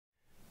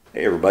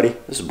Hey everybody,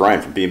 this is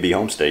Brian from PNB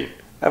Homesteading.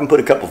 I haven't put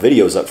a couple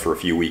videos up for a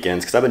few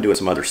weekends because I've been doing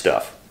some other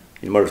stuff.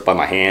 You notice by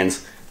my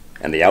hands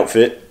and the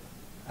outfit,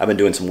 I've been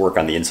doing some work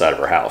on the inside of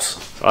our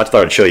house. So I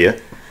thought I'd show you,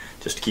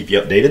 just to keep you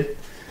updated.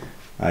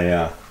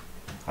 I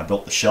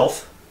built the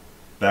shelf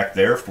back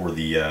there for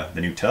the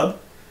new tub.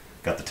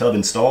 Got the tub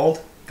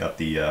installed, got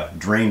the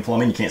drain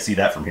plumbing. You can't see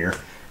that from here.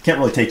 Can't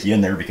really take you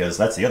in there because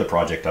that's the other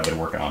project I've been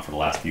working on for the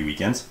last few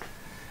weekends.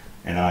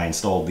 And I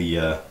installed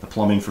the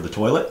plumbing for the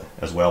toilet,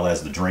 as well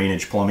as the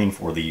drainage plumbing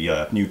for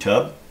the new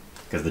tub,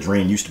 because the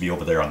drain used to be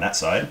over there on that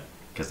side,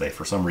 because they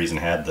for some reason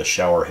had the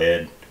shower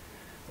head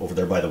over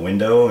there by the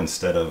window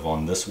instead of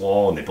on this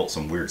wall, and they built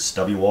some weird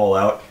stubby wall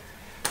out.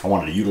 I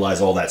wanted to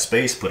utilize all that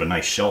space, put a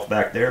nice shelf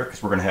back there,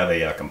 because we're going to have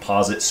a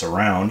composite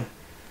surround.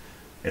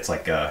 It's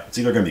like it's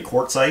either going to be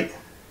quartzite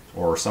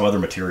or some other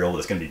material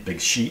that's going to be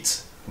big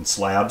sheets and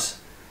slabs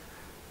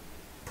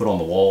put on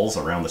the walls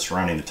around the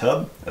surrounding the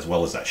tub, as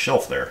well as that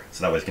shelf there.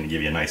 So that way it's going to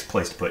give you a nice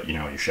place to put, you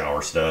know, your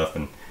shower stuff,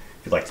 and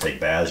if you'd like to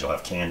take baths, you'll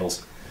have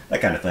candles, that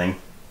kind of thing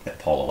that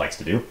Paula likes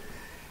to do.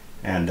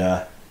 And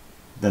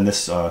then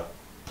this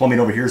plumbing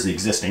over here is the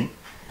existing,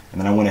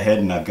 and then I went ahead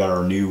and I've got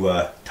our new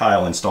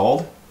tile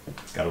installed,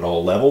 got it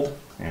all leveled,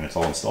 and it's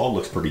all installed.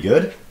 Looks pretty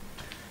good.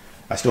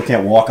 I still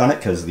can't walk on it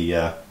because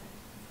the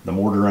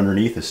mortar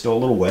underneath is still a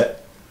little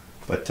wet,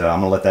 but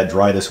I'm gonna let that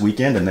dry this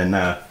weekend, and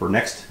then for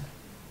next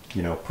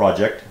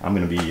project, I'm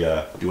going to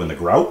be doing the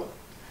grout.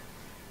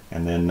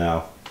 And then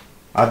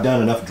I've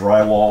done enough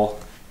drywall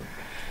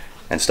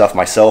and stuff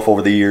myself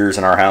over the years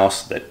in our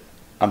house that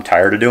I'm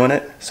tired of doing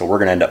it, so we're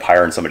going to end up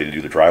hiring somebody to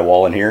do the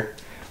drywall in here.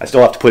 I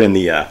still have to put in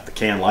the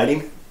can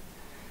lighting,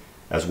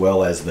 as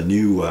well as the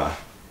new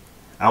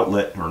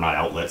outlet, or not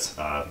outlets,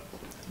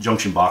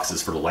 junction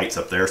boxes for the lights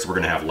up there. So we're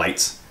going to have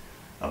lights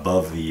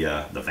above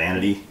the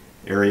vanity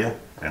area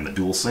and the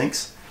dual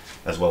sinks,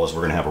 as well as we're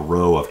going to have a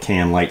row of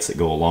can lights that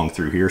go along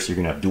through here, so you're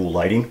going to have dual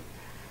lighting.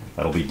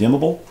 That'll be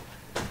dimmable.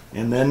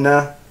 And then,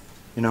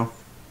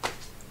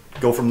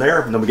 go from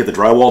there. And then we get the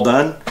drywall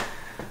done.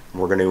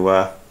 We're going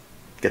to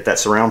get that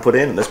surround put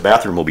in, and this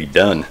bathroom will be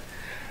done.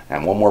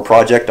 And one more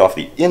project off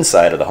the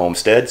inside of the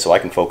homestead, so I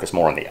can focus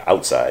more on the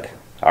outside.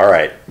 All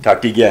right,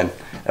 talk to you again.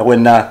 And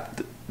when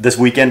this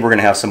weekend, we're going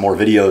to have some more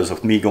videos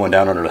of me going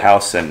down under the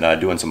house and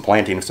doing some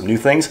planting of some new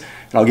things.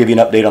 And I'll give you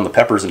an update on the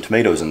peppers and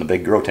tomatoes in the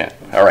big grow tent.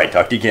 All right,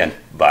 talk to you again.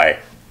 Bye.